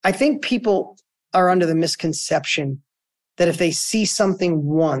I think people are under the misconception that if they see something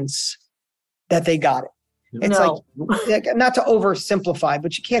once, that they got it. It's like, not to oversimplify,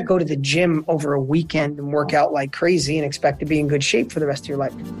 but you can't go to the gym over a weekend and work out like crazy and expect to be in good shape for the rest of your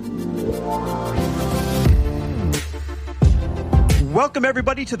life. Welcome,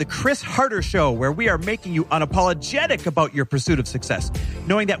 everybody, to the Chris Harder Show, where we are making you unapologetic about your pursuit of success,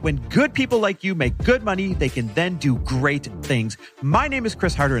 knowing that when good people like you make good money, they can then do great things. My name is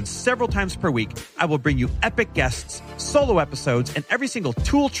Chris Harder, and several times per week, I will bring you epic guests, solo episodes, and every single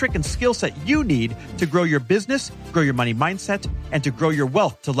tool, trick, and skill set you need to grow your business, grow your money mindset, and to grow your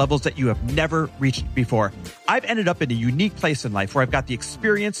wealth to levels that you have never reached before. I've ended up in a unique place in life where I've got the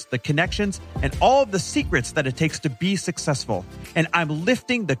experience, the connections, and all of the secrets that it takes to be successful. And I'm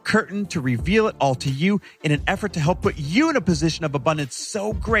lifting the curtain to reveal it all to you in an effort to help put you in a position of abundance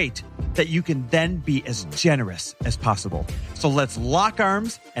so great that you can then be as generous as possible. So let's lock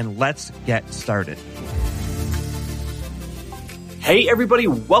arms and let's get started. Hey, everybody.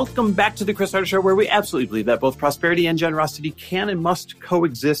 Welcome back to the Chris Harder Show, where we absolutely believe that both prosperity and generosity can and must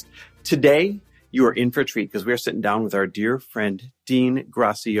coexist. Today, you are in for a treat because we are sitting down with our dear friend, Dean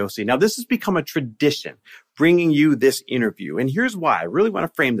Graziosi. Now, this has become a tradition, bringing you this interview. And here's why. I really want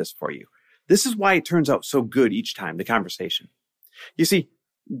to frame this for you. This is why it turns out so good each time, the conversation. You see,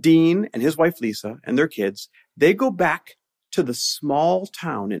 Dean and his wife, Lisa, and their kids, they go back to the small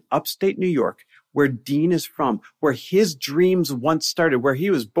town in upstate New York where Dean is from, where his dreams once started, where he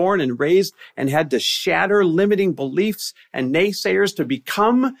was born and raised and had to shatter limiting beliefs and naysayers to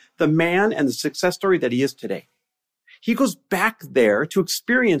become the man and the success story that he is today. He goes back there to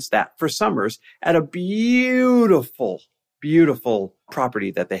experience that for summers at a beautiful, beautiful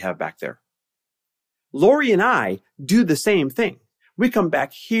property that they have back there. Lori and I do the same thing. We come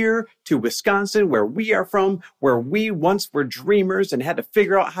back here to Wisconsin, where we are from, where we once were dreamers and had to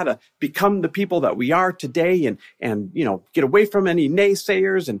figure out how to become the people that we are today and get away from any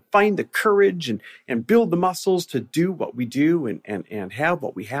naysayers and find the courage and build the muscles to do what we do and have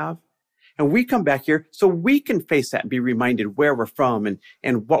what we have. And we come back here so we can face that and be reminded where we're from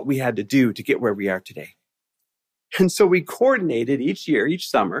and what we had to do to get where we are today. And so we coordinated each year, each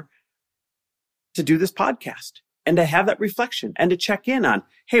summer, to do this podcast and to have that reflection and to check in on,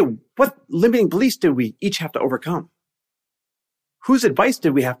 hey, what limiting beliefs did we each have to overcome? Whose advice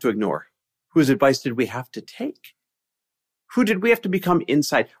did we have to ignore? Whose advice did we have to take? Who did we have to become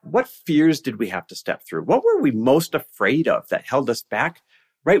inside? What fears did we have to step through? What were we most afraid of that held us back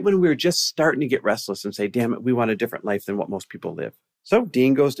right when we were just starting to get restless and say, damn it, we want a different life than what most people live? So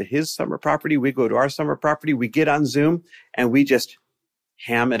Dean goes to his summer property. We go to our summer property. We get on Zoom and we just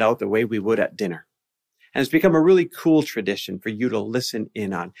ham it out the way we would at dinner. And it's become a really cool tradition for you to listen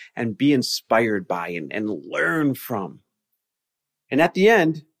in on and be inspired by and learn from. And at the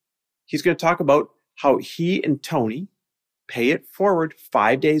end, he's going to talk about how he and Tony pay it forward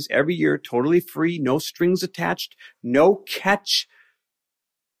 5 days every year, totally free, no strings attached, no catch.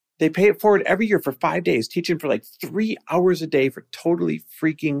 They pay it forward every year for 5 days, teaching for like 3 hours a day for totally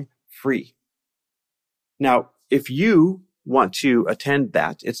freaking free. Now, if you want to attend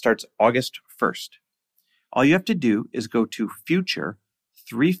that, it starts August 1st. All you have to do is go to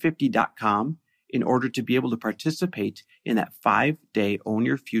future350.com in order to be able to participate in that 5-day Own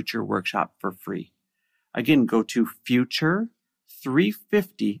Your Future workshop for free. Again, go to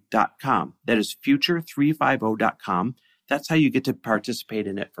future350.com. That is future350.com. That's how you get to participate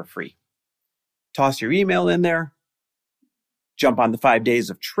in it for free. Toss your email in there. Jump on the 5 days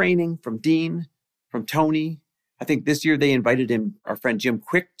of training from Dean, from Tony. I think this year they invited in our friend Jim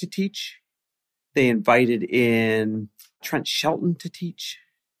Quick to teach. They invited in Trent Shelton to teach.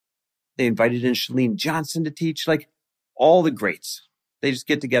 They invited in Chalene Johnson to teach, like all the greats. They just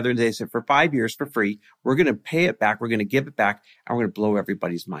get together and they said, for 5 years for free, we're going to pay it back. We're going to give it back and we're going to blow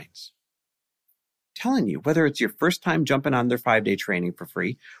everybody's minds. Telling you, whether it's your first time jumping on their 5-day training for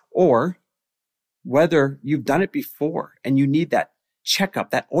free or whether you've done it before and you need that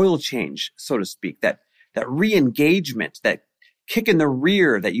checkup, that oil change, so to speak, that re-engagement, that kick in the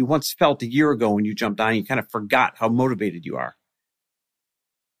rear that you once felt a year ago when you jumped on and you kind of forgot how motivated you are.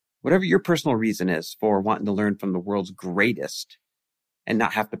 Whatever your personal reason is for wanting to learn from the world's greatest and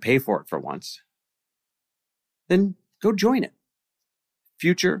not have to pay for it for once, then go join it.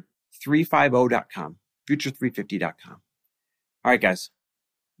 Future350.com, future350.com. All right, guys,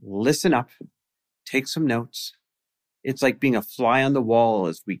 listen up, take some notes. It's like being a fly on the wall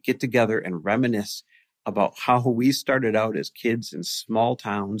as we get together and reminisce about how we started out as kids in small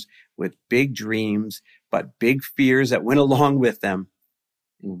towns with big dreams, but big fears that went along with them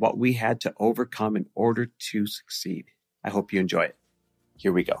and what we had to overcome in order to succeed. I hope you enjoy it.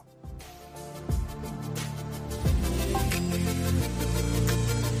 Here we go.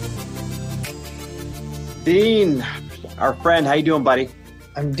 Dean, our friend, how you doing, buddy?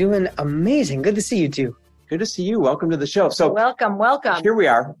 I'm doing amazing. Good to see you too. Good to see you. Welcome to the show. So welcome. Here we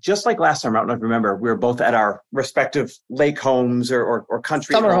are, just like last time. I don't know if you remember, we were both at our respective lake homes or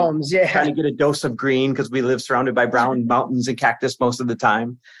country summer homes, yeah, trying to get a dose of green because we live surrounded by brown mountains and cactus most of the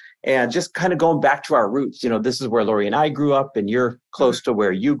time. And just kind of going back to our roots. You know, this is where Lori and I grew up, and you're close to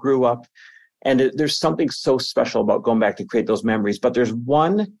where you grew up. And there's something so special about going back to create those memories. But there's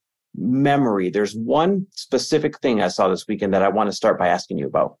one memory, there's one specific thing I saw this weekend that I want to start by asking you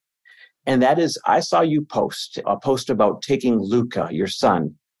about. And that is, I saw you post a post about taking Luca, your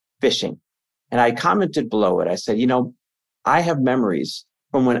son, fishing. And I commented below it. I said, you know, I have memories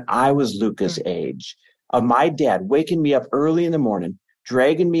from when I was Luca's age of my dad waking me up early in the morning,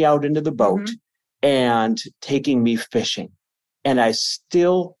 dragging me out into the boat and taking me fishing. And I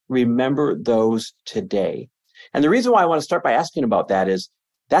still remember those today. And the reason why I want to start by asking about that is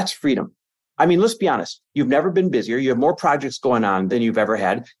that's freedom. I mean, let's be honest. You've never been busier. You have more projects going on than you've ever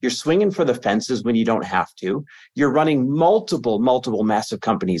had. You're swinging for the fences when you don't have to. You're running multiple massive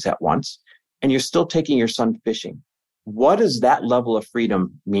companies at once, and you're still taking your son fishing. What does that level of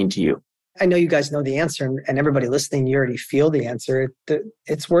freedom mean to you? I know you guys know the answer, and everybody listening, you already feel the answer.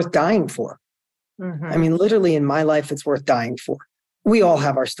 It's worth dying for. I mean, literally in my life, it's worth dying for. We all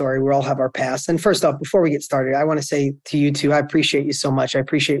have our story. We all have our past. And first off, before we get started, I want to say to you two, I appreciate you so much. I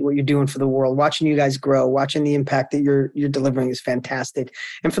appreciate what you're doing for the world. Watching you guys grow, watching the impact that you're delivering is fantastic.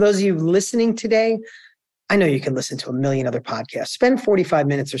 And for those of you listening today, I know you can listen to a million other podcasts. Spend 45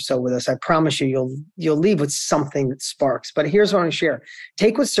 minutes or so with us. I promise you, you'll leave with something that sparks. But here's what I want to share.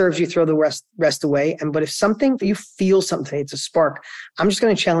 Take what serves you, throw the rest away. But if you feel something today, it's a spark, I'm just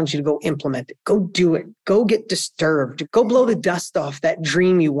going to challenge you to go implement it. Go do it. Go get disturbed. Go blow the dust off that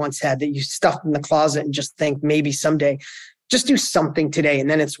dream you once had that you stuffed in the closet and just think maybe someday. Just do something today, and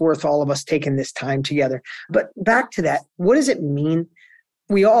then it's worth all of us taking this time together. But back to that, what does it mean?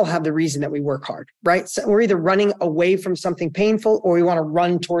 We all have the reason that we work hard, right? So we're either running away from something painful or we want to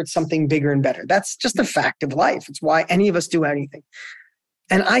run towards something bigger and better. That's just a fact of life. It's why any of us do anything.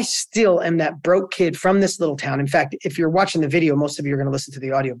 And I still am that broke kid from this little town. In fact, if you're watching the video, most of you are going to listen to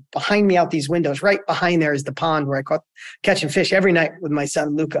the audio. Behind me out these windows, right behind there is the pond where I catching fish every night with my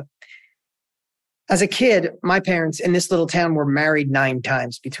son, Luca. As a kid, my parents in this little town were married 9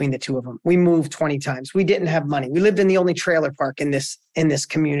 times between the two of them. We moved 20 times. We didn't have money. We lived in the only trailer park in this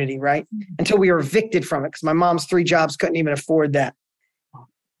community, right? Until we were evicted from it because my mom's 3 jobs couldn't even afford that.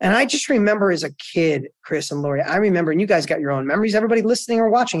 And I just remember as a kid, Chris and Lori, I remember, and you guys got your own memories. Everybody listening or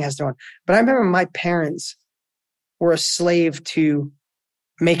watching has their own. But I remember my parents were a slave to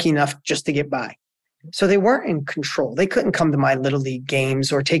making enough just to get by. So they weren't in control. They couldn't come to my little league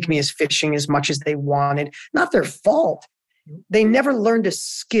games or take me as fishing as much as they wanted. Not their fault. They never learned a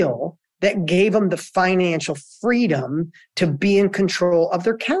skill that gave them the financial freedom to be in control of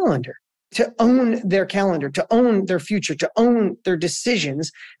their calendar, to own their calendar, to own their future, to own their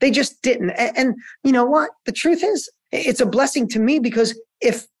decisions. They just didn't. And you know what? The truth is, it's a blessing to me because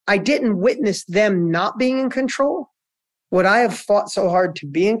if I didn't witness them not being in control, would I have fought so hard to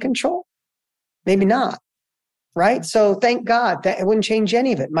be in control? Maybe not, right? So thank God that it wouldn't change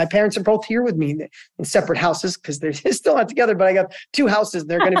any of it. My parents are both here with me in separate houses because they're still not together, but I got 2 houses.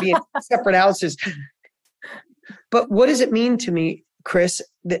 They're going to be in separate houses. But what does it mean to me, Chris?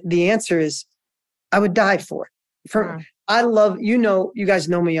 The answer is I would die for it. I love, you guys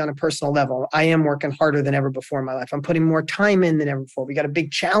know me on a personal level. I am working harder than ever before in my life. I'm putting more time in than ever before. We got a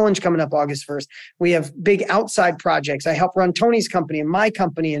big challenge coming up August 1st. We have big outside projects. I help run Tony's company and my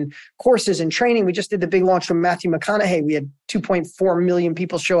company and courses and training. We just did the big launch from Matthew McConaughey. We had 2.4 million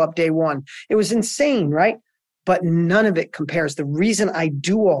people show up day 1. It was insane, right? But none of it compares. The reason I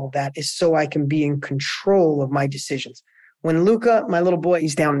do all that is so I can be in control of my decisions. When Luca, my little boy,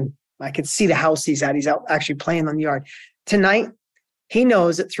 he's down, I could see the house he's at. He's out actually playing on the yard. Tonight, he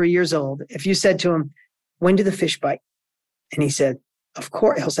knows at 3 years old, if you said to him, when do the fish bite? And he said, of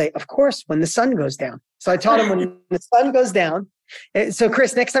course, he'll say, of course, when the sun goes down. So I taught him when the sun goes down. So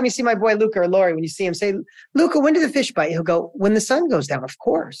Chris, next time you see my boy Luca or Lori, when you see him, say, Luca, when do the fish bite? He'll go, when the sun goes down, of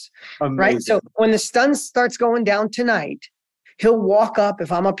course. Amazing. Right? So when the sun starts going down tonight, he'll walk up,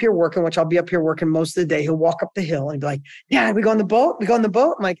 if I'm up here working, which I'll be up here working most of the day, he'll walk up the hill and be like, yeah, we go on the boat? We go on the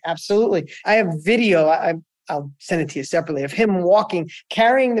boat? I'm like, absolutely. I have video. I'll send it to you separately of him walking,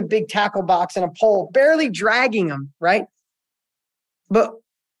 carrying the big tackle box and a pole, barely dragging him, right? But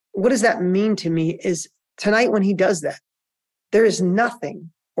what does that mean to me is tonight when he does that, there is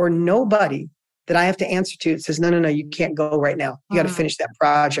nothing or nobody that I have to answer to. It says, no, you can't go right now. You got to finish that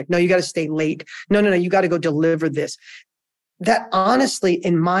project. No, you got to stay late. No, you got to go deliver this. That honestly,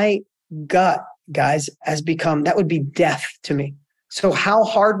 in my gut, guys, has become, that would be death to me. So how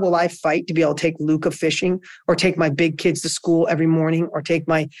hard will I fight to be able to take Luca fishing, or take my big kids to school every morning, or pick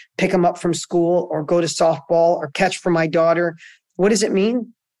them up from school, or go to softball, or catch for my daughter? What does it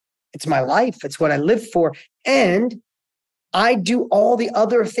mean? It's my life. It's what I live for. And I do all the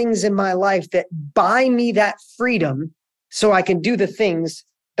other things in my life that buy me that freedom so I can do the things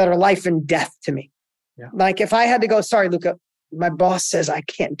that are life and death to me. Yeah. Like if I had to go, sorry, Luca, my boss says I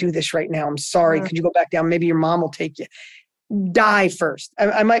can't do this right now. I'm sorry. Could you go back down? Maybe your mom will take you. Die first.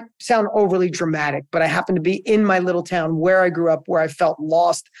 I might sound overly dramatic, but I happen to be in my little town where I grew up, where I felt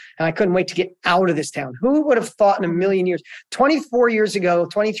lost, and I couldn't wait to get out of this town. Who would have thought in a million years, 23 years ago,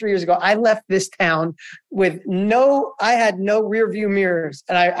 I left this town I had no rear view mirrors,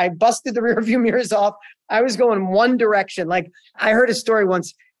 and I busted the rear view mirrors off. I was going one direction. Like I heard a story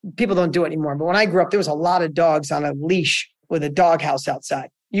once, people don't do it anymore, but when I grew up, there was a lot of dogs on a leash with a doghouse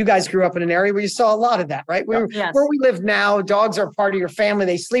outside. You guys grew up in an area where you saw a lot of that, right? Yes. Where we live now, dogs are part of your family.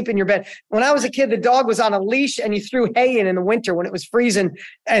 They sleep in your bed. When I was a kid, the dog was on a leash and you threw hay in the winter when it was freezing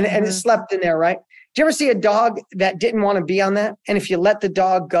and it slept in there, right? Did you ever see a dog that didn't want to be on that? And if you let the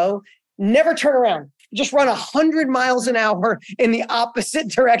dog go, never turn around. Just run 100 miles an hour in the opposite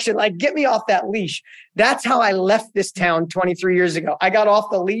direction. Like, get me off that leash. That's how I left this town 23 years ago. I got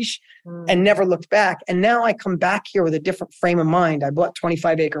off the leash and never looked back. And now I come back here with a different frame of mind. I bought a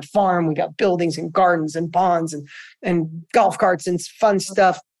 25-acre farm. We got buildings and gardens and ponds and golf carts and fun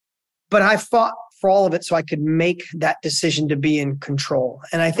stuff. But I fought for all of it so I could make that decision to be in control.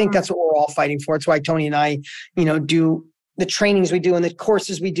 And I think that's what we're all fighting for. It's why Tony and I, do the trainings we do and the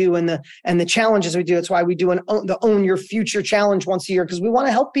courses we do and the challenges we do. It's why we do the Own Your Future challenge once a year, because we want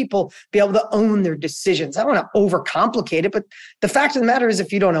to help people be able to own their decisions. I don't want to overcomplicate it, but the fact of the matter is,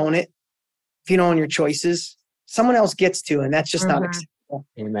 if you don't own it, if you don't own your choices, someone else gets to, and that's just not acceptable.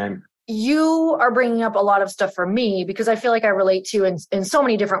 Amen. You are bringing up a lot of stuff for me because I feel like I relate to in so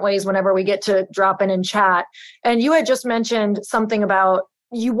many different ways whenever we get to drop in and chat. And you had just mentioned something about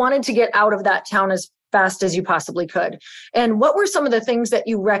you wanted to get out of that town as fast as you possibly could. And what were some of the things that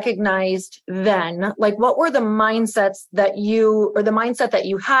you recognized then? Like, what were the mindsets that you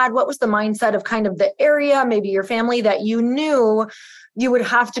had? What was the mindset of kind of the area, maybe your family, that you knew you would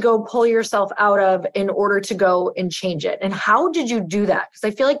have to go pull yourself out of in order to go and change it? And how did you do that?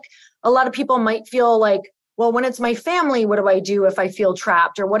 Because I feel like a lot of people might feel like, well, when it's my family, what do I do if I feel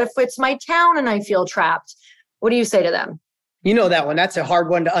trapped? Or what if it's my town and I feel trapped? What do you say to them? You know that one. That's a hard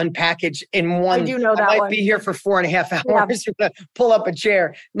one to unpackage in one. I do know that one. I might be here for 4.5 hours. Yeah. To pull up a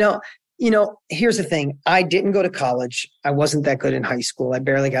chair. No, here's the thing. I didn't go to college. I wasn't that good in high school. I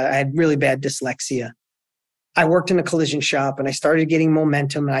had really bad dyslexia. I worked in a collision shop and I started getting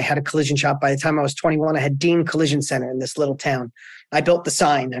momentum, and I had a collision shop. By the time I was 21, I had Dean Collision Center in this little town. I built the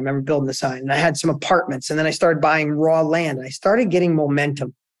sign. I remember building the sign, and I had some apartments, and then I started buying raw land, and I started getting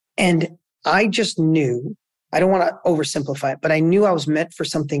momentum. And I just knew, I don't want to oversimplify it, but I knew I was meant for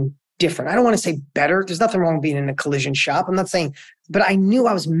something different. I don't want to say better. There's nothing wrong with being in a collision shop. I'm not saying, but I knew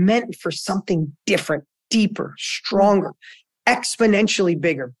I was meant for something different, deeper, stronger, exponentially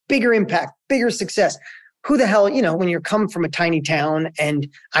bigger impact, bigger success. Who the hell, when you're coming from a tiny town, and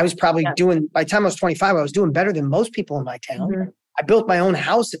I was probably by the time I was 25, I was doing better than most people in my town. Mm-hmm. I built my own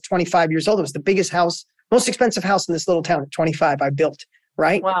house at 25 years old. It was the biggest house, most expensive house in this little town at 25 I built,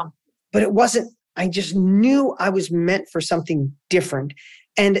 right? Wow. But it wasn't, I just knew I was meant for something different.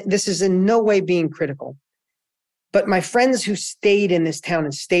 And this is in no way being critical. But my friends who stayed in this town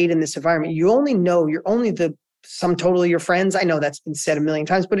and stayed in this environment, you're only the sum total of your friends. I know that's been said a million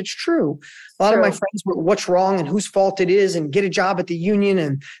times, but it's true. A lot of my friends were what's wrong and whose fault it is, and get a job at the union.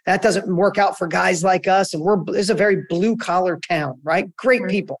 And that doesn't work out for guys like us. And it's a very blue collar town, right? Great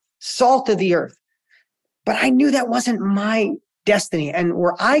people, salt of the earth. But I knew that wasn't my destiny. And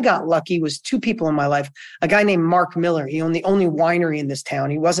where I got lucky was two people in my life. A guy named Mark Miller. He owned the only winery in this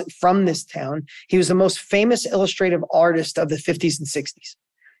town. He wasn't from this town. He was the most famous illustrative artist of the 50s and 60s.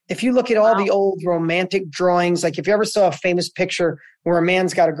 If you look at all the old romantic drawings, like if you ever saw a famous picture where a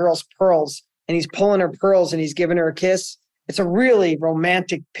man's got a girl's pearls and he's pulling her pearls and he's giving her a kiss, it's a really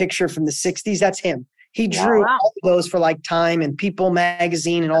romantic picture from the 60s. That's him. He drew all of those for like Time and People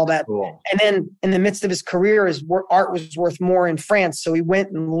magazine and all that. Cool. And then in the midst of his career, his art was worth more in France. So he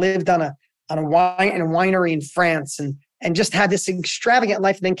went and lived in a winery in France and just had this extravagant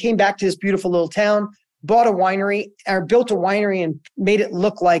life, and then came back to this beautiful little town, built a winery and made it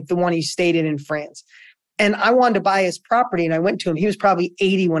look like the one he stayed in France. And I wanted to buy his property, and I went to him. He was probably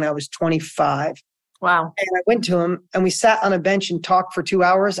 80 when I was 25. Wow. And I went to him, and we sat on a bench and talked for 2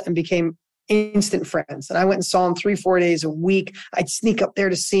 hours and became instant friends. And I went and saw him 3-4 days a week. I'd sneak up there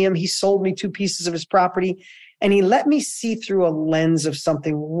to see him. He sold me 2 pieces of his property, and he let me see through a lens of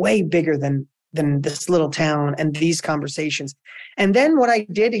something way bigger than this little town and these conversations. And then what I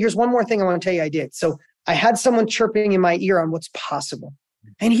did, here's one more thing I want to tell you I did. So I had someone chirping in my ear on what's possible.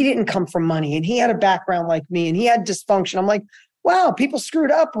 And he didn't come from money, and he had a background like me, and he had dysfunction. I'm like, wow, people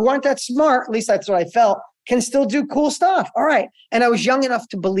screwed up who aren't that smart, at least that's what I felt, can still do cool stuff. All right. And I was young enough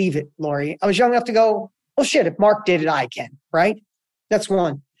to believe it, Lori. I was young enough to go, well, shit, if Mark did it, I can, right? That's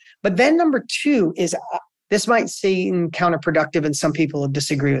one. But then number 2 is, this might seem counterproductive and some people will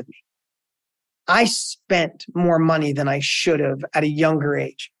disagree with me. I spent more money than I should have at a younger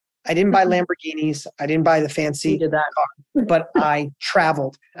age. I didn't buy Lamborghinis. I didn't buy the fancy car, but I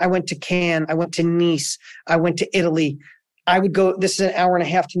traveled. I went to Cannes. I went to Nice. I went to Italy. I would go, this is an hour and a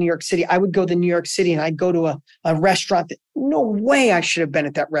half to New York City. I would go to New York City and I'd go to a restaurant that no way I should have been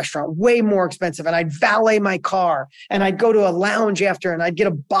at that restaurant, way more expensive. And I'd valet my car and I'd go to a lounge after and I'd get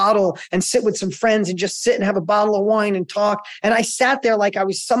a bottle and sit with some friends and just sit and have a bottle of wine and talk. And I sat there like I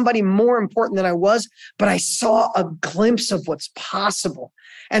was somebody more important than I was, but I saw a glimpse of what's possible.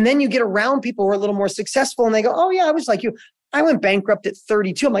 And then you get around people who are a little more successful and they go, oh yeah, I was like you. I went bankrupt at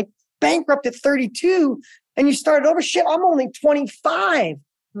 32. I'm like, bankrupt at 32? And you started over? Shit, I'm only 25.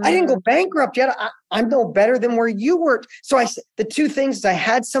 I didn't go bankrupt yet. I'm no better than where you were. So the 2 things is I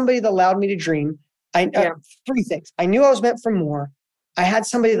had somebody that allowed me to dream. 3 things. I knew I was meant for more. I had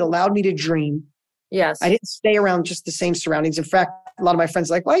somebody that allowed me to dream. Yes. I didn't stay around just the same surroundings. In fact, a lot of my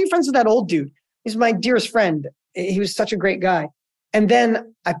friends are like, why are you friends with that old dude? He's my dearest friend. He was such a great guy. And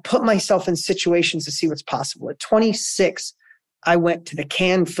then I put myself in situations to see what's possible. At 26, I went to the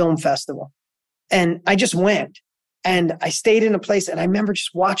Cannes Film Festival. And I just went and I stayed in a place and I remember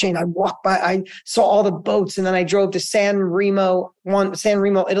just watching. I walked by, I saw all the boats, and then I drove to San Remo,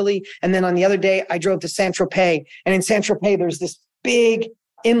 Italy. And then on the other day, I drove to Saint-Tropez. And in Saint-Tropez, there's this big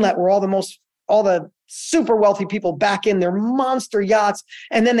inlet where all the super wealthy people back in their monster yachts.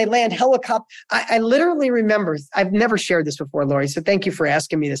 And then they land helicopter. I literally remember, I've never shared this before, Lori, so thank you for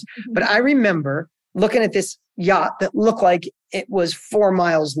asking me this. But I remember looking at this yacht that looked like it was 4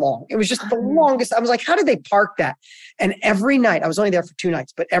 miles long. It was just the longest. I was like, how did they park that? And every night, I was only there for 2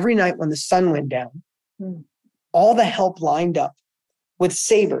 nights, but every night when the sun went down, all the help lined up with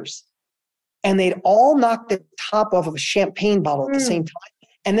sabers, and they'd all knock the top off of a champagne bottle at the same time.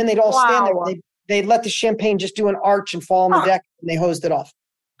 And then they'd all stand there. They'd let the champagne just do an arch and fall on the deck, and they hosed it off.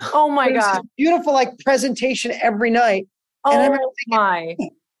 Oh my God. Beautiful, like, presentation every night. Oh, and I remember thinking,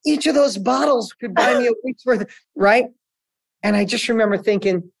 each of those bottles could buy me a week's worth, right? And I just remember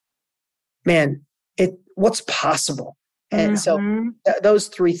thinking, man, what's possible? And so those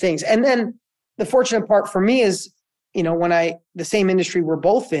 3 things. And then the fortunate part for me is, when the same industry we're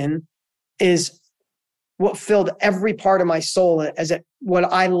both in is what filled every part of my soul what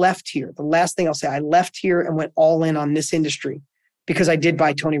I left here. The last thing I'll say, I left here and went all in on this industry because I did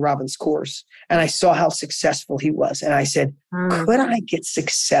buy Tony Robbins' course and I saw how successful he was. And I said, could I get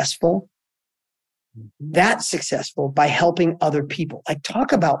that successful by helping other people? Like,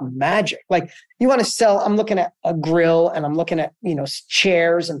 talk about magic. Like, you want to sell, I'm looking at a grill and I'm looking at,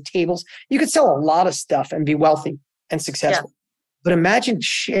 chairs and tables. You could sell a lot of stuff and be wealthy and successful. Yeah. But imagine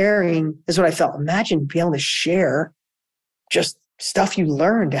sharing, is what I felt. Imagine being able to share just stuff you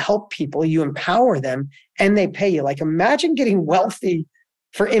learn to help people, you empower them, and they pay you. Like, imagine getting wealthy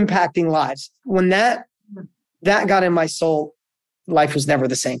for impacting lives. When that got in my soul, life was never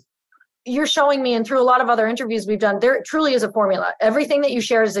the same. You're showing me, and through a lot of other interviews we've done, there truly is a formula. Everything that you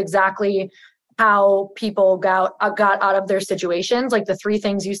share is exactly how people got out of their situations. Like, the 3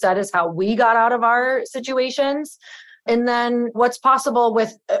 things you said is how we got out of our situations. And then what's possible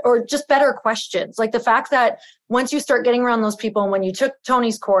with, or just better questions. Like the fact that once you start getting around those people, and when you took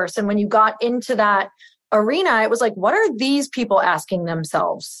Tony's course and when you got into that arena, it was like, what are these people asking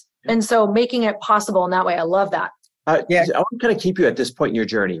themselves? And so making it possible in that way. I love that. I want to kind of keep you at this point in your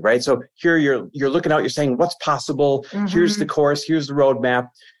journey, right? So here you're looking out, you're saying what's possible. Here's the course, here's the roadmap.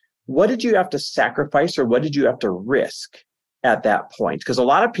 What did you have to sacrifice, or what did you have to risk at that point? Because a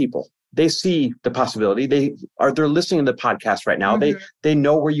lot of people, they see the possibility. They're listening to the podcast right now. They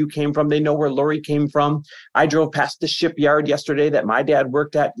know where you came from. They know where Lori came from. I drove past the shipyard yesterday that my dad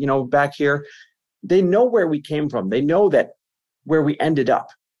worked at, back here. They know where we came from. They know that where we ended up.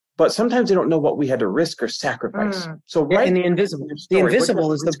 But sometimes they don't know what we had to risk or sacrifice. So and the invisible. The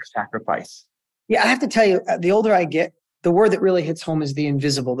invisible is the sacrifice. Yeah, I have to tell you, the older I get, the word that really hits home is the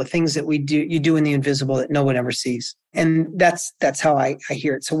invisible, the things that you do in the invisible that no one ever sees. And that's how I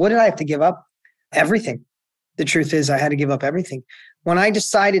hear it. So what did I have to give up? Everything. The truth is I had to give up everything. When I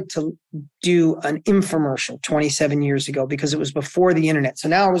decided to do an infomercial 27 years ago, because it was before the internet. So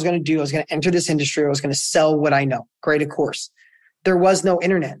now I was going to enter this industry. I was going to sell what I know, create a course. There was no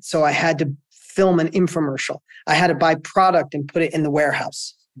internet. So I had to film an infomercial. I had to buy product and put it in the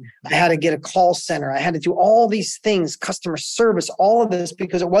warehouse. I had to get a call center. I had to do all these things, customer service, all of this,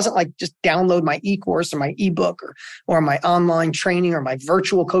 because it wasn't like just download my e-course or my ebook or my online training or my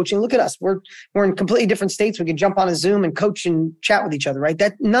virtual coaching. Look at us. We're in completely different states. We can jump on a Zoom and coach and chat with each other, right?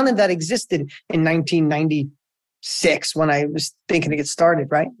 None of that existed in 1996 when I was thinking to get started,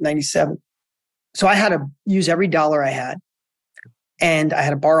 right? 97. So I had to use every dollar I had, and I had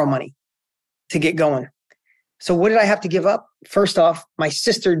to borrow money to get going. So what did I have to give up? First off, my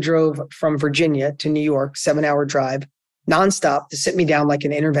sister drove from Virginia to New York, 7-hour drive, nonstop, to sit me down like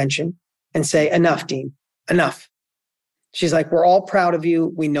an intervention and say, enough, Dean, enough. She's like, we're all proud of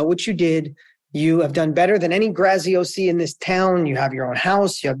you. We know what you did. You have done better than any Graziosi in this town. You have your own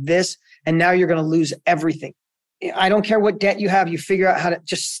house. You have this. And now you're going to lose everything. I don't care what debt you have. You figure out how to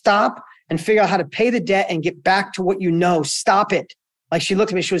just stop and figure out how to pay the debt and get back to what you know. Stop it. Like she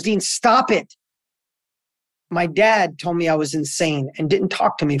looked at me. She was, Dean, stop it. My dad told me I was insane and didn't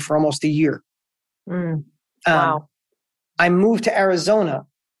talk to me for almost a year. Wow. I moved to Arizona.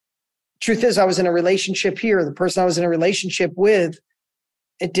 Truth is, I was in a relationship here. The person I was in a relationship with,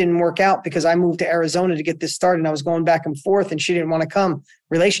 it didn't work out because I moved to Arizona to get this started. And I was going back and forth and she didn't want to come.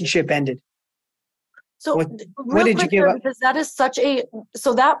 Relationship ended. So what did you give up? Because that is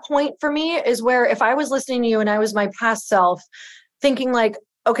so that point for me is where if I was listening to you and I was my past self thinking like,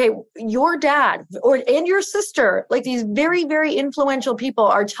 okay, your dad and your sister, like these very, very influential people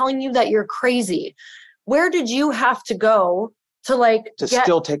are telling you that you're crazy. Where did you have to go to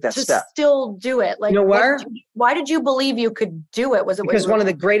still take that step? Still do it? Like, you know where? Why did you believe you could do it? Was it because one of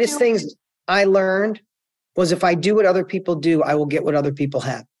the greatest things I learned was if I do what other people do, I will get what other people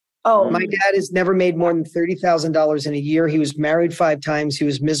have. Oh, my dad has never made more than $30,000 in a year. He was married 5 times. He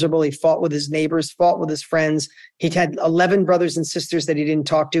was miserable. He fought with his neighbors, fought with his friends. He had 11 brothers and sisters that he didn't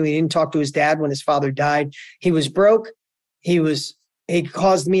talk to. He didn't talk to his dad when his father died. He was broke. He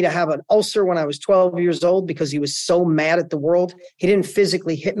caused me to have an ulcer when I was 12 years old because he was so mad at the world. He didn't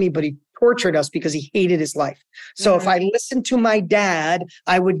physically hit me, but he tortured us because he hated his life. So if I listened to my dad,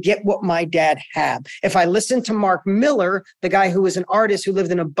 I would get what my dad had. If I listened to Mark Miller, the guy who was an artist who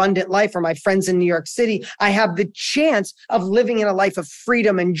lived an abundant life, or my friends in New York City, I have the chance of living in a life of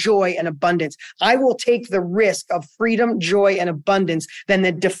freedom and joy and abundance. I will take the risk of freedom, joy, and abundance than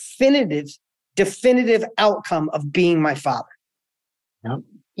the definitive outcome of being my father. Yep.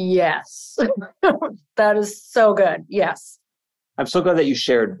 Yes. That is so good. Yes. I'm so glad that you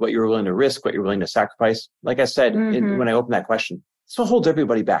shared what you're willing to risk, what you're willing to sacrifice. Like I said, when I opened that question, this what holds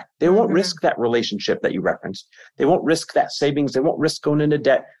everybody back. They won't risk that relationship that you referenced. They won't risk that savings. They won't risk going into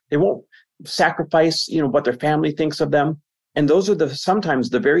debt. They won't sacrifice, what their family thinks of them. And those are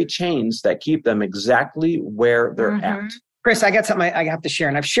sometimes the very chains that keep them exactly where they're at. Chris, I got something I have to share,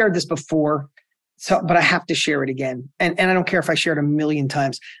 and I've shared this before. But I have to share it again. And I don't care if I share it a million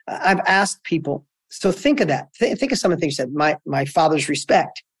times. I've asked people, so think of that. Think of some of the things you said. My father's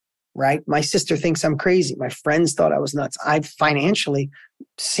respect, right? My sister thinks I'm crazy. My friends thought I was nuts. I financially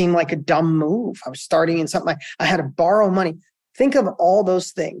seemed like a dumb move. I was starting in something. I had to borrow money. Think of all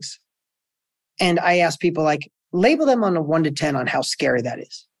those things. And I ask people label them on a 1 to 10 on how scary that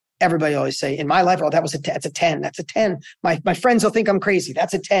is. Everybody always say, in my life, that's a 10. That's a 10. My friends will think I'm crazy.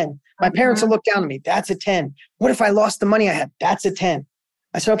 That's a 10. My parents will look down on me. That's a 10. What if I lost the money I had? That's a 10.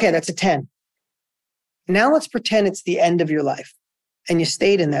 I said, okay, that's a 10. Now let's pretend it's the end of your life and you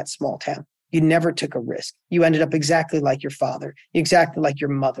stayed in that small town. You never took a risk. You ended up exactly like your father, exactly like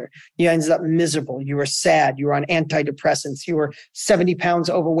your mother. You ended up miserable. You were sad. You were on antidepressants. You were 70 pounds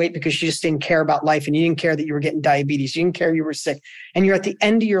overweight because you just didn't care about life and you didn't care that you were getting diabetes. You didn't care you were sick. And you're at the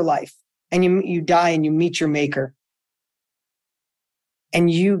end of your life and you die and you meet your maker.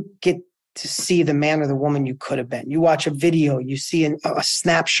 And you get to see the man or the woman you could have been. You watch a video, you see a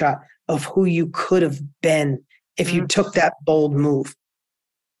snapshot of who you could have been if you took that bold move.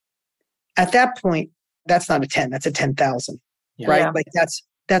 At that point, that's not a 10, that's a 10,000, right? Yeah. Like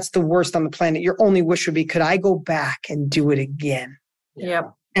that's the worst on the planet. Your only wish would be, could I go back and do it again?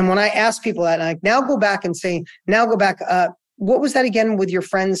 Yep. And when I ask people that, I'm now go back, what was that again with your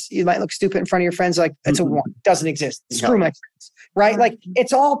friends? You might look stupid in front of your friends. Like, it's a 1, doesn't exist. Screw my friends. right? Like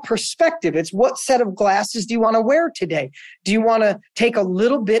it's all perspective. It's what set of glasses do you want to wear today? Do you want to take a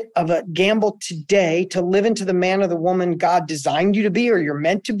little bit of a gamble today to live into the man or the woman God designed you to be or you're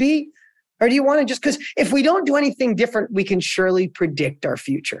meant to be? Or do you want to just, because if we don't do anything different, we can surely predict our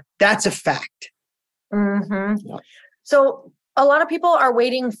future. That's a fact. Mm-hmm. Yeah. So a lot of people are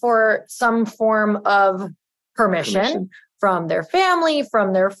waiting for some form of permission from their family,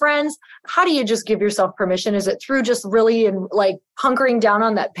 from their friends. How do you just give yourself permission? Is it through just really like hunkering down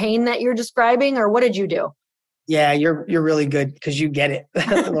on that pain that you're describing, or what did you do? Yeah, you're really good because you get it.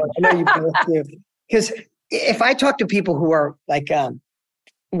 Lord, I know you both do. Because if I talk to people who are like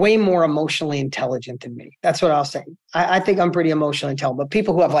way more emotionally intelligent than me, that's what I'll say. I think I'm pretty emotionally intelligent, but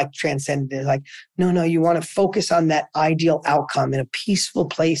people who have like transcended it, like, no, you want to focus on that ideal outcome in a peaceful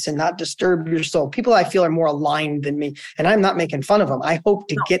place and not disturb your soul. People I feel are more aligned than me, and I'm not making fun of them. I hope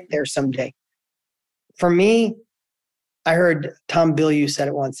to get there someday. For me, I heard Tom Bilyeu said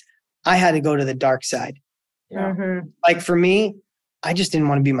it once. I had to go to the dark side. Yeah. Mm-hmm. Like for me, I just didn't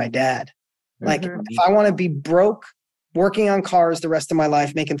want to be my dad. Like if I want to be broke, working on cars the rest of my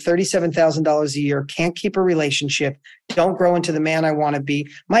life, making $37,000 a year, can't keep a relationship, don't grow into the man I want to be.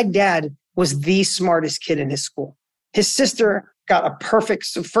 My dad was the smartest kid in his school. His sister got a perfect,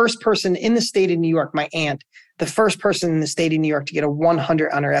 first person in the state of New York, my aunt, the first person in the state of New York to get a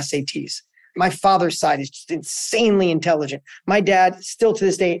 100 on her SATs. My father's side is just insanely intelligent. My dad, still to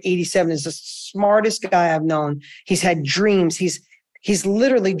this day at 87, is the smartest guy I've known. He's had dreams. He's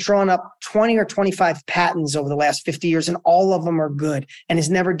literally drawn up 20 or 25 patents over the last 50 years, and all of them are good, and has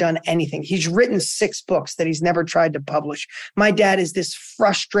never done anything. He's written 6 books that he's never tried to publish. My dad is this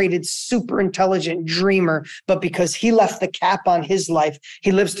frustrated, super intelligent dreamer, but because he left the cap on his life,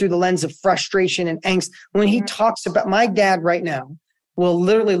 he lives through the lens of frustration and angst. When he talks about my dad right now, will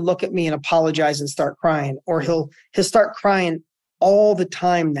literally look at me and apologize and start crying, or he'll start crying all the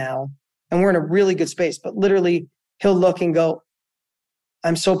time now, and we're in a really good space, but literally he'll look and go,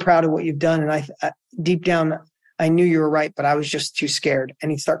 I'm so proud of what you've done. And I deep down, I knew you were right, but I was just too scared.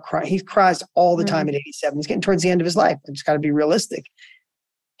 And he'd start crying. He cries all the time at 87. He's getting towards the end of his life. I just got to be realistic.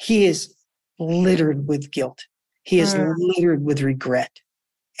 He is littered with guilt. He is littered with regret.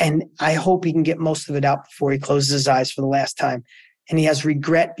 And I hope he can get most of it out before he closes his eyes for the last time. And he has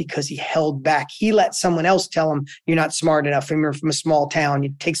regret because he held back. He let someone else tell him, you're not smart enough. You're from a small town.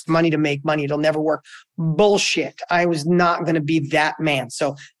 It takes money to make money. It'll never work. Bullshit. I was not going to be that man.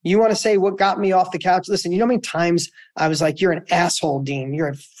 So you want to say what got me off the couch? Listen, you know how many times I was like, you're an asshole, Dean. You're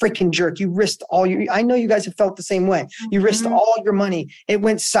a freaking jerk. You risked all I know you guys have felt the same way. You risked all your money. It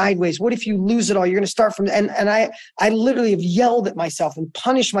went sideways. What if you lose it all? You're going to start from, and I literally have yelled at myself and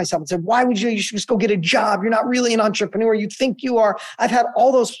punished myself and said, why would you should just go get a job? You're not really an entrepreneur. You think you are. I've had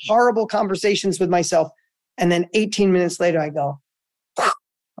all those horrible conversations with myself. And then 18 minutes later, I go,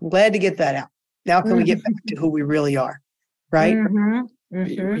 I'm glad to get that out. Now can we get back to who we really are, right?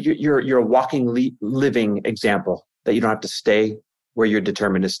 You're a walking, living example that you don't have to stay where you're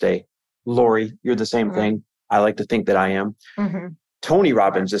determined to stay. Lori, you're the same thing. I like to think that I am. Tony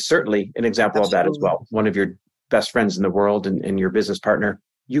Robbins is certainly an example of that as well. One of your best friends in the world and your business partner.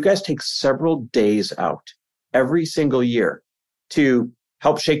 You guys take several days out every single year to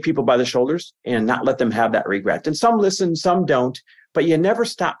help shake people by the shoulders and not let them have that regret. And some listen, some don't, but you never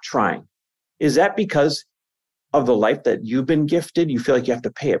stop trying. Is that because of the life that you've been gifted? You feel like you have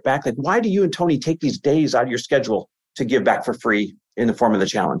to pay it back? Like, why do you and Tony take these days out of your schedule to give back for free in the form of the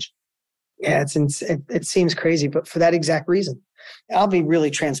challenge? Yeah, it seems crazy, but for that exact reason. I'll be really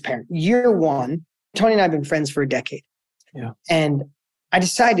transparent. Year 1, Tony and I have been friends for a decade. Yeah. And I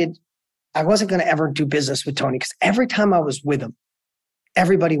decided I wasn't going to ever do business with Tony because every time I was with him,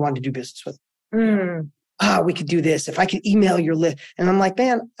 everybody wanted to do business with him. We could do this. If I could email your list. And I'm like,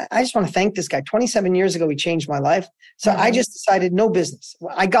 man, I just want to thank this guy. 27 years ago, he changed my life. So I just decided no business.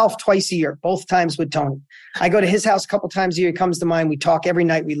 I golf twice a year, both times with Tony. I go to his house a couple times a year. He comes to mine. We talk every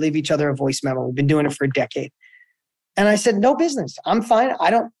night. We leave each other a voice memo. We've been doing it for a decade. And I said, no business. I'm fine. I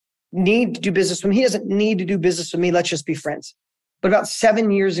don't need to do business with him. He doesn't need to do business with me. Let's just be friends. But about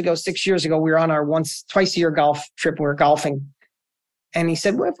 6 years ago, we were on our twice a year golf trip. We were golfing. And he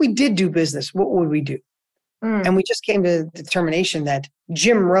said, well, if we did do business, what would we do? And we just came to the determination that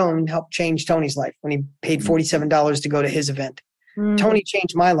Jim Rohn helped change Tony's life when he paid $47 to go to his event. Tony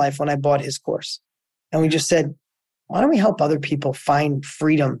changed my life when I bought his course. And we just said, why don't we help other people find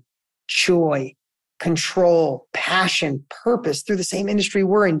freedom, joy, control, passion, purpose through the same industry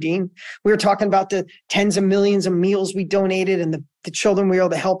we're in, Dean? We were talking about the tens of millions of meals we donated and the the children we were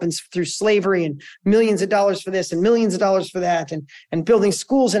able to help through slavery, and millions of dollars for this and millions of dollars for that, and building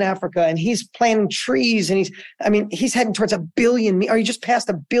schools in Africa. And he's planting trees, and he's heading towards 1 billion, or he just passed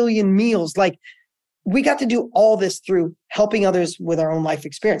 1 billion meals. Like, we got to do all this through helping others with our own life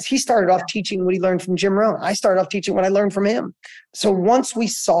experience. He started off teaching what he learned from Jim Rohn. I started off teaching what I learned from him. So once we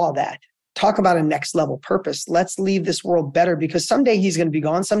saw that, talk about a next level purpose. Let's leave this world better, because someday he's going to be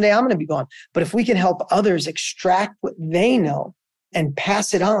gone. Someday I'm going to be gone. But if we can help others extract what they know and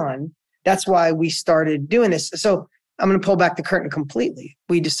pass it on, that's why we started doing this. So I'm going to pull back the curtain completely.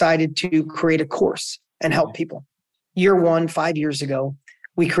 We decided to create a course and help people. Year one, 5 years ago,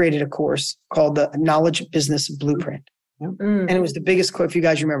 we created a course called the Knowledge Business Blueprint. And it was the biggest, if you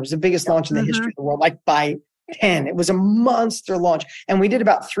guys remember, it was the biggest launch in the history of the world, like by 10. It was a monster launch. And we did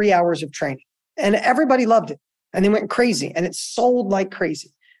about 3 hours of training, and everybody loved it. And they went crazy, and it sold like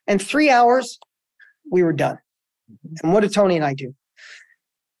crazy. And 3 hours, we were done. And what did Tony and I do?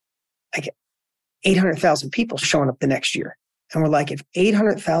 I get 800,000 people showing up the next year. And we're like, if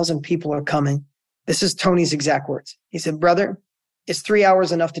 800,000 people are coming, this is Tony's exact words. He said, brother, is 3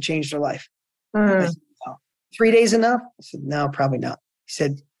 hours enough to change their life? I said, no. 3 days enough? I said, no, probably not. He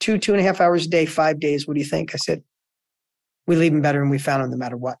said, 2.5 hours a day, 5 days. What do you think? I said, we leave them better than we found them, no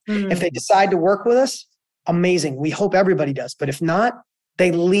matter what. If they decide to work with us, amazing. We hope everybody does. But if not,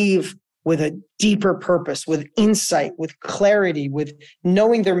 they leave with a deeper purpose, with insight, with clarity, with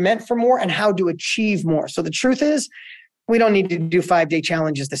knowing they're meant for more and how to achieve more. So the truth is, we don't need to do 5-day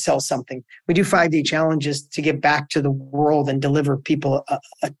challenges to sell something. We do 5-day challenges to get back to the world and deliver people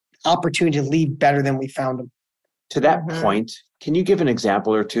an opportunity to leave better than we found them. To that point, can you give an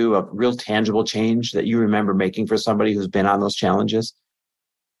example or two of real tangible change that you remember making for somebody who's been on those challenges?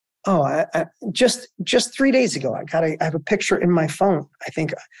 Oh, I just 3 days ago, I have a picture in my phone. I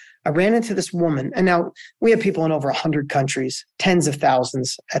think I ran into this woman, and now we have people in over 100 countries, tens of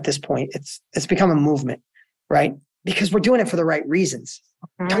thousands at this point. It's become a movement, right? Because we're doing it for the right reasons.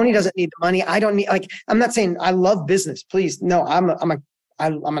 Tony doesn't need the money. I don't need, I'm not saying I love business. Please, no, I'm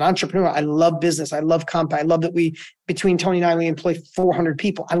an entrepreneur. I love business. I love comp. I love that between Tony and I, we employ 400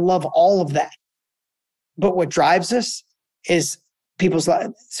 people. I love all of that. But what drives us is people's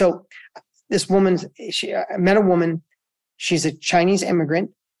lives. So this woman, I met a woman. She's a Chinese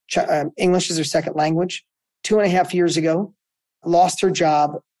immigrant. English is her second language. 2.5 years ago, lost her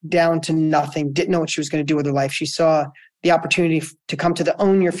job, down to nothing, didn't know what she was going to do with her life. She saw the opportunity to come to the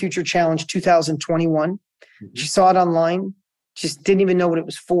Own Your Future Challenge 2021. She saw it online. She just didn't even know what it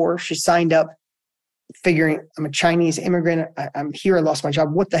was for. She signed up figuring, I'm a Chinese immigrant. I'm here. I lost my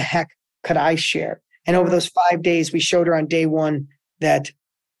job. What the heck could I share? And over those 5 days, we showed her on day one that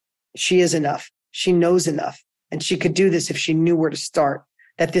she is enough. She knows enough. And she could do this if she knew where to start.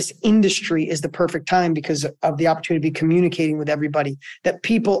 That this industry is the perfect time because of the opportunity to be communicating with everybody, that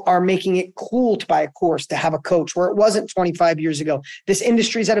people are making it cool to buy a course, to have a coach, where it wasn't 25 years ago. This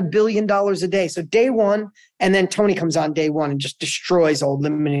industry is at $1 billion a day. So day one, and then Tony comes on day one and just destroys old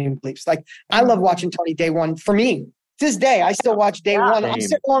limiting beliefs. Like, I love watching Tony day one. For me, to this day, I still watch day one. I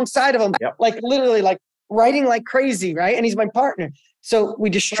sit alongside of him, like literally like writing like crazy, right? And he's my partner. So we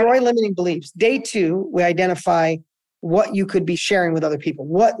destroy limiting beliefs. Day two, we identify what you could be sharing with other people.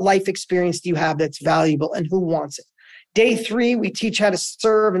 What life experience do you have that's valuable and who wants it? Day three, we teach how to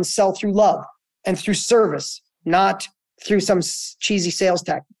serve and sell through love and through service, not through some cheesy sales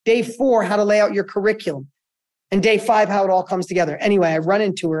tactic. Day four, how to lay out your curriculum. And day five, how it all comes together. Anyway, I run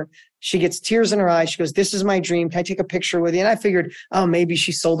into her. She gets tears in her eyes. She goes, this is my dream. Can I take a picture with you? And I figured, oh, maybe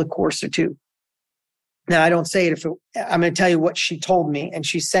she sold a course or two. Now, I don't say it I'm going to tell you what she told me. And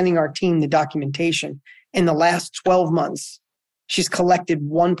she's sending our team the documentation. In the last 12 months, she's collected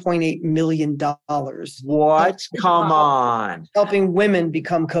 $1.8 million. What? Come on. Helping women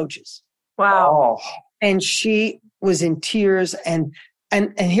become coaches. Wow. Oh. And she was in tears. And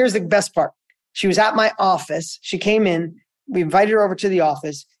here's the best part. She was at my office. She came in. We invited her over to the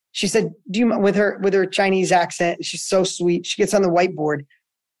office. She said, "Do you," with her Chinese accent, she's so sweet. She gets on the whiteboard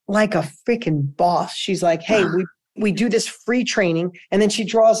like a freaking boss. She's like, hey, we do this free training. And then she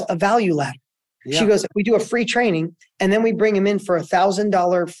draws a value ladder. Yeah. She goes, we do a free training and then we bring them in for $1,000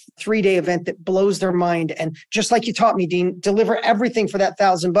 3-day event that blows their mind. And just like you taught me, Dean, deliver everything for that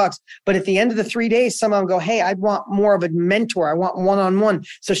 $1,000. But at the end of the 3 days, someone go, hey, I'd want more of a mentor. I want one-on-one.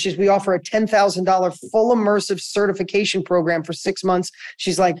 So we offer a $10,000 full immersive certification program for 6 months.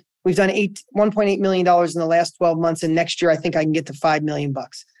 She's like, we've done $1.8 million in the last 12 months. And next year, I think I can get to $5 million.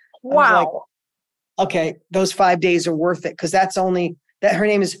 Wow. Like, okay, those 5 days are worth it. Cause that's only that her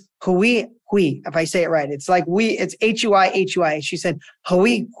name is Hui, if I say it right. It's like it's Hui. She said,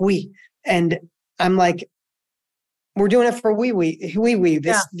 Hui. And I'm like, we're doing it for we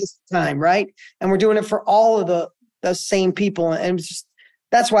this time, right? And we're doing it for all of the same people, and it's just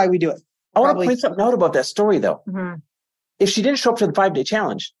that's why we do it. I want to point something out about that story, though. Mm-hmm. If she didn't show up to the 5-day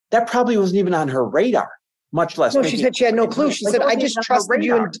challenge, that probably wasn't even on her radar, much less. No, she said she had no clue. She said, I just trusted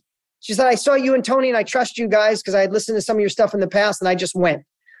you. And she said, I saw you and Tony and I trust you guys because I had listened to some of your stuff in the past and I just went.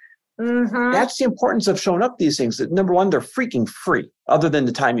 Mm-hmm. That's the importance of showing up these things. That number one, they're freaking free other than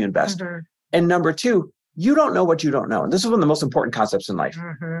the time you invest. Mm-hmm. And number two, you don't know what you don't know. And this is one of the most important concepts in life.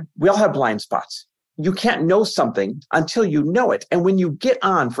 Mm-hmm. We all have blind spots. You can't know something until you know it. And when you get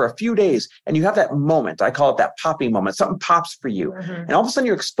on for a few days and you have that moment, I call it that popping moment, something pops for you. Mm-hmm. And all of a sudden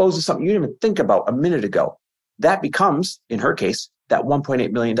you're exposed to something you didn't even think about a minute ago. That becomes, in her case, that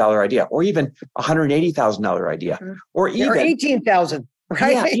 $1.8 million idea, or even $180,000 idea, mm-hmm. or even $18,000,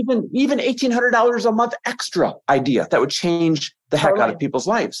 right? Yeah, even $1,800 a month extra idea that would change the heck out of people's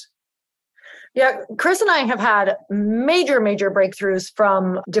lives. Yeah, Chris and I have had major breakthroughs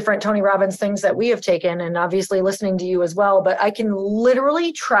from different Tony Robbins things that we have taken, and obviously listening to you as well. But I can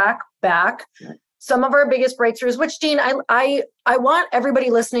literally track back some of our biggest breakthroughs, which, Dean, I want everybody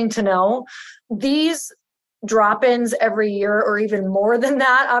listening to know these drop-ins every year, or even more than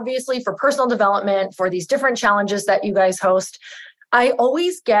that, obviously, for personal development, for these different challenges that you guys host. I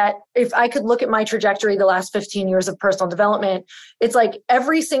always get, if I could look at my trajectory the last 15 years of personal development, it's like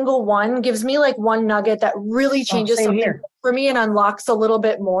every single one gives me like one nugget that really changes something for me and unlocks a little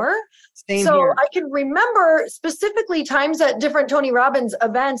bit more. So I can remember specifically times at different Tony Robbins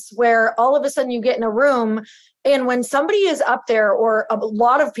events where all of a sudden you get in a room, and when somebody is up there, or a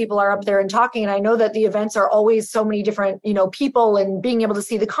lot of people are up there and talking, and I know that the events are always so many different, people, and being able to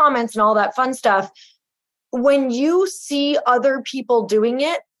see the comments and all that fun stuff. When you see other people doing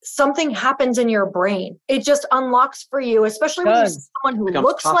it, something happens in your brain. It just unlocks for you, especially when you see someone who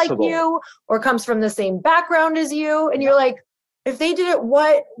looks like you or comes from the same background as you. And you're like, if they did it,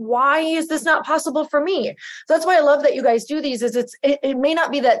 why is this not possible for me? So that's why I love that you guys do these. It may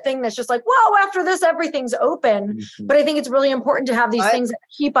not be that thing that's just like, whoa, after this, everything's open. Mm-hmm. But I think it's really important to have these things that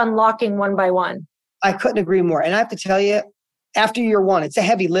keep unlocking one by one. I couldn't agree more. And I have to tell you, after year one, it's a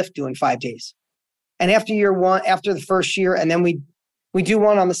heavy lift doing 5 days. And after year one, after the first year, and then we do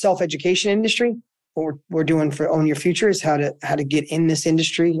one on the self-education industry. What we're doing for Own Your Future is how to get in this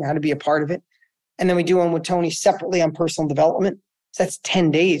industry, how to be a part of it. And then we do one with Tony separately on personal development. So that's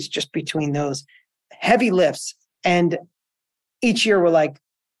 10 days just between those heavy lifts. And each year we're like,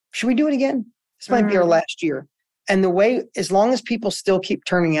 should we do it again? This might be our last year. And the way, as long as people still keep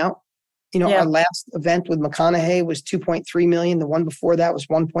turning out, our last event with McConaughey was 2.3 million. The one before that was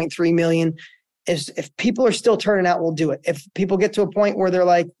 1.3 million. If people are still turning out, we'll do it. If people get to a point where they're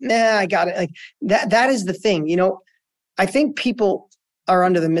like, nah, I got it. Like that is the thing. I think people are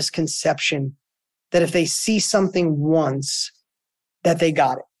under the misconception that if they see something once, that they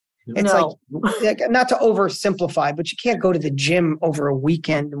got it. It's like, not to oversimplify, but you can't go to the gym over a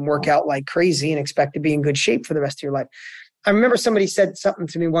weekend and work out like crazy and expect to be in good shape for the rest of your life. I remember somebody said something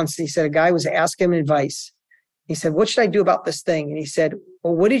to me once. He said, a guy was asking him advice. He said, what should I do about this thing? And he said,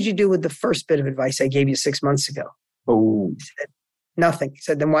 well, what did you do with the first bit of advice I gave you 6 months ago? Oh, he said, nothing. He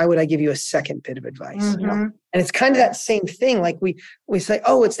said, then why would I give you a second bit of advice? Mm-hmm. And it's kind of that same thing. Like we say,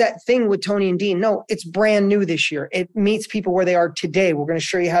 oh, it's that thing with Tony and Dean. No, it's brand new this year. It meets people where they are today. We're going to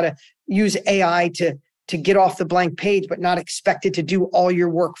show you how to use AI to get off the blank page, but not expect it to do all your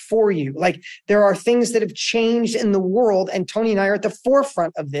work for you. Like there are things that have changed in the world, and Tony and I are at the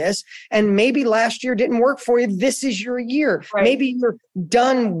forefront of this. And maybe last year didn't work for you. This is your year. Right. Maybe you're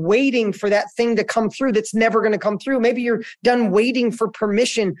done waiting for that thing to come through that's never going to come through. Maybe you're done waiting for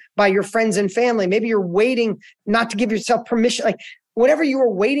permission by your friends and family. Maybe you're waiting not to give yourself permission. Like whatever you were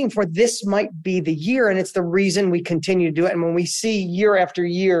waiting for, this might be the year. And it's the reason we continue to do it. And when we see year after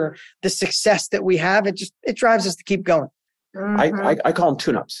year, the success that we have, it drives us to keep going. Mm-hmm. I call them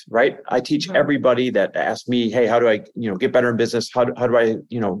tune-ups, right? I teach everybody that asks me, hey, how do I, get better in business? How do I,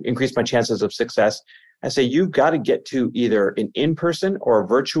 increase my chances of success? I say, you've got to get to either an in-person or a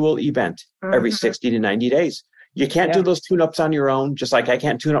virtual event every 60 to 90 days. You can't do those tune-ups on your own, just like I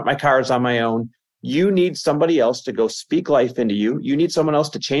can't tune up my cars on my own. You need somebody else to go speak life into you. You need someone else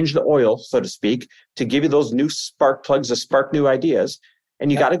to change the oil, so to speak, to give you those new spark plugs to spark new ideas.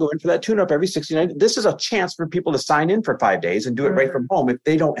 And you got to go in for that tune-up every 69. This is a chance for people to sign in for 5 days and do it right from home if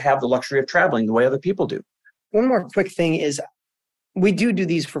they don't have the luxury of traveling the way other people do. One more quick thing is we do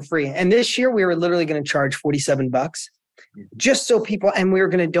these for free. And this year we were literally going to charge $47 just so people, and we were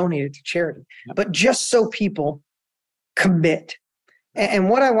going to donate it to charity, but just so people commit And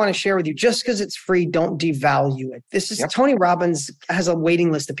what I want to share with you, just because it's free, don't devalue it. This is Tony Robbins has a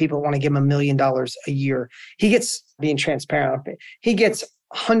waiting list of people who want to give him $1 million a year. He gets, being transparent, he gets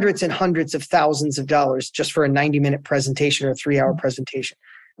hundreds and hundreds of thousands of dollars just for a 90-minute presentation or a 3-hour presentation.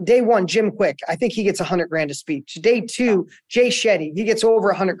 Day one, Jim Quick, I think he gets $100,000 a speech. Day two, Jay Shetty, he gets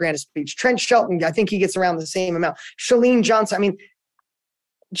over $100,000 a speech. Trent Shelton, I think he gets around the same amount. Shalene Johnson, I mean,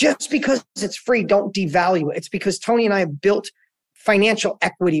 just because it's free, don't devalue it. It's because Tony and I have built financial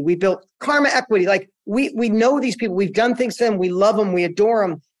equity. We built karma equity. Like we know these people. We've done things to them. We love them. We adore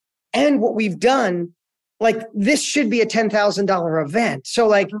them. And what we've done, like this should be a $10,000 event. So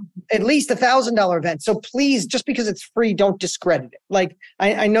like at least $1,000 event. So please, just because it's free, don't discredit it. Like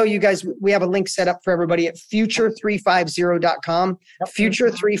I know you guys, we have a link set up for everybody at future350.com,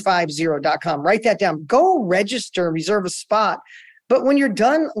 future350.com. Write that down. Go register, reserve a spot. But when you're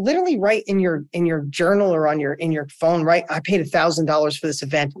done, literally write in your journal or in your phone, right? I paid $1,000 for this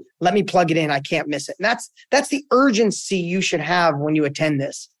event. Let me plug it in. I can't miss it. And that's the urgency you should have when you attend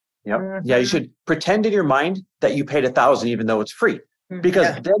this. Yep. Yeah, you should pretend in your mind that you paid $1,000 even though it's free.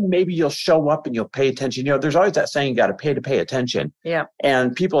 Because then maybe you'll show up and you'll pay attention. You know, there's always that saying, you got to pay attention. Yeah.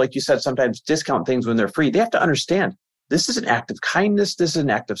 And people, like you said, sometimes discount things when they're free. They have to understand this is an act of kindness. This is an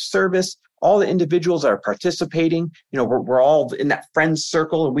act of service. All the individuals that are participating, you know, we're all in that friends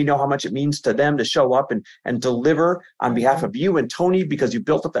circle, and we know how much it means to them to show up and deliver on behalf of you and Tony, because you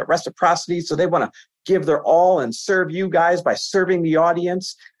built up that reciprocity. So they want to give their all and serve you guys by serving the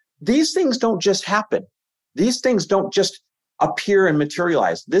audience. These things don't just happen. These things don't just appear and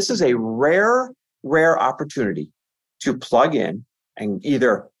materialize. This is a rare opportunity to plug in and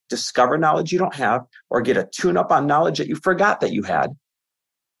either discover knowledge you don't have or get a tune-up on knowledge that you forgot that you had,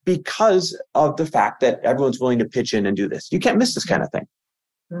 because of the fact that everyone's willing to pitch in and do this. You can't miss this kind of thing.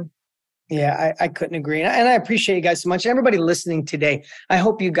 Yeah, I couldn't agree. And I appreciate you guys so much. And everybody listening today, I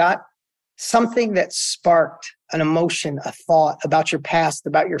hope you got something that sparked an emotion, a thought about your past,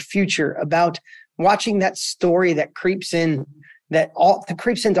 about your future, about watching that story that creeps into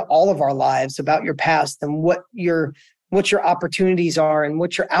all of our lives about your past and what your opportunities are and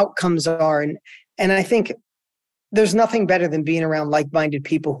what your outcomes are. And I think there's nothing better than being around like-minded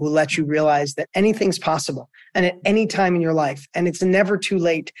people who let you realize that anything's possible and at any time in your life, and it's never too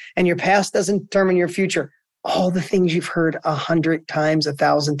late, and your past doesn't determine your future. All the things you've heard 100 times,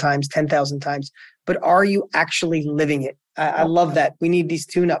 1,000 times, 10,000 times, but are you actually living it? I love that. We need these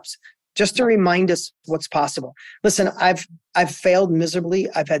tune-ups just to remind us what's possible. Listen, I've failed miserably.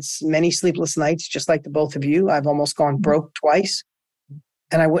 I've had many sleepless nights, just like the both of you. I've almost gone broke twice,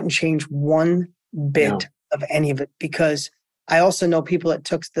 and I wouldn't change one bit of any of it, because I also know people that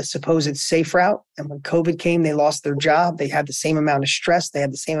took the supposed safe route, and when COVID came, they lost their job. They had the same amount of stress. They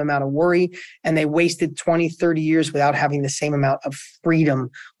had the same amount of worry, and they wasted 20, 30 years without having the same amount of freedom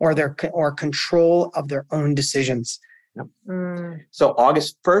or control of their own decisions. Yep. So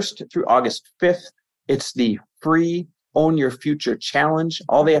August 1st through August 5th, it's the free Own Your Future Challenge.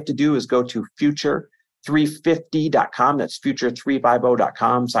 All they have to do is go to future350.com. That's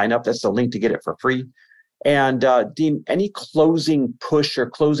future350.com. Sign up. That's the link to get it for free. And Dean, any closing push or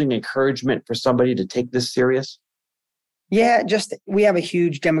closing encouragement for somebody to take this serious? Yeah, we have a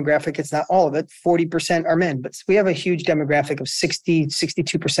huge demographic. It's not all of it. 40% are men, but we have a huge demographic of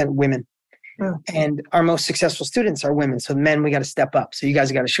 62% women. And our most successful students are women. So men, we got to step up. So you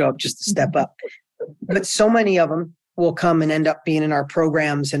guys got to show up just to step up. But so many of them will come and end up being in our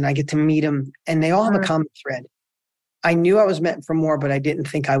programs, and I get to meet them, and they all have a common thread. I knew I was meant for more, but I didn't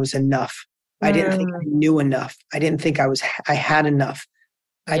think I was enough. I didn't think I knew enough. I didn't think I had enough.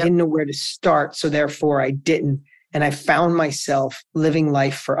 I didn't know where to start. So therefore I didn't. And I found myself living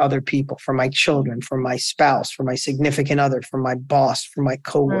life for other people, for my children, for my spouse, for my significant other, for my boss, for my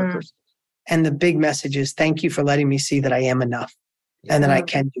coworkers. And the big message is, thank you for letting me see that I am enough and that I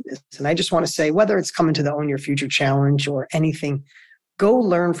can do this. And I just want to say, whether it's coming to the Own Your Future Challenge or anything, go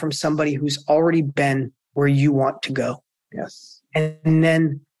learn from somebody who's already been where you want to go. Yes. And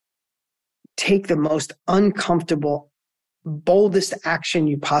then take the most uncomfortable, boldest action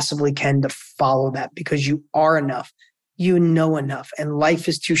you possibly can to follow that, because you are enough. You know enough, and life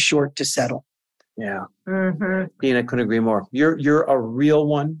is too short to settle. Yeah. Dean, I couldn't agree more. You're a real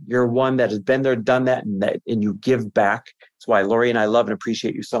one. You're one that has been there, done that, and you give back. That's why Lori and I love and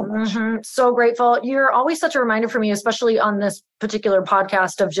appreciate you so much. So grateful. You're always such a reminder for me, especially on this particular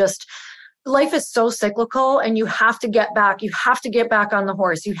podcast, of just life is so cyclical, and you have to get back. You have to get back on the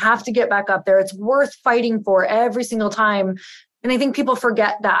horse. You have to get back up there. It's worth fighting for every single time. And I think people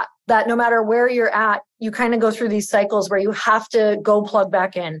forget that no matter where you're at, you kind of go through these cycles where you have to go plug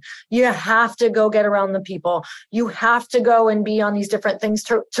back in. You have to go get around the people. You have to go and be on these different things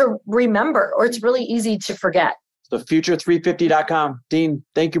to remember, or it's really easy to forget. So future350.com. Dean,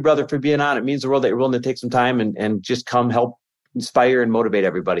 thank you, brother, for being on. It means the world that you're willing to take some time and just come help inspire and motivate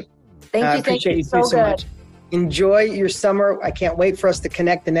everybody. Thank you. I appreciate you so much. Enjoy your summer. I can't wait for us to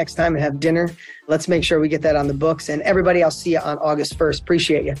connect the next time and have dinner. Let's make sure we get that on the books. And everybody, I'll see you on August 1st.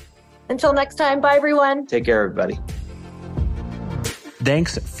 Appreciate you. Until next time. Bye, everyone. Take care, everybody.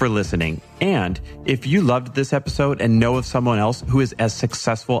 Thanks for listening. And if you loved this episode and know of someone else who is as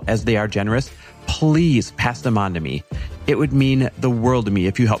successful as they are generous, please pass them on to me. It would mean the world to me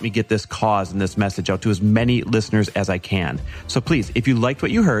if you help me get this cause and this message out to as many listeners as I can. So please, if you liked what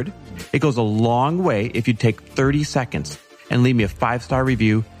you heard, it goes a long way if you take 30 seconds and leave me a 5-star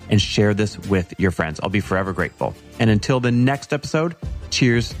review and share this with your friends. I'll be forever grateful. And until the next episode,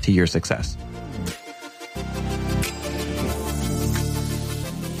 cheers to your success.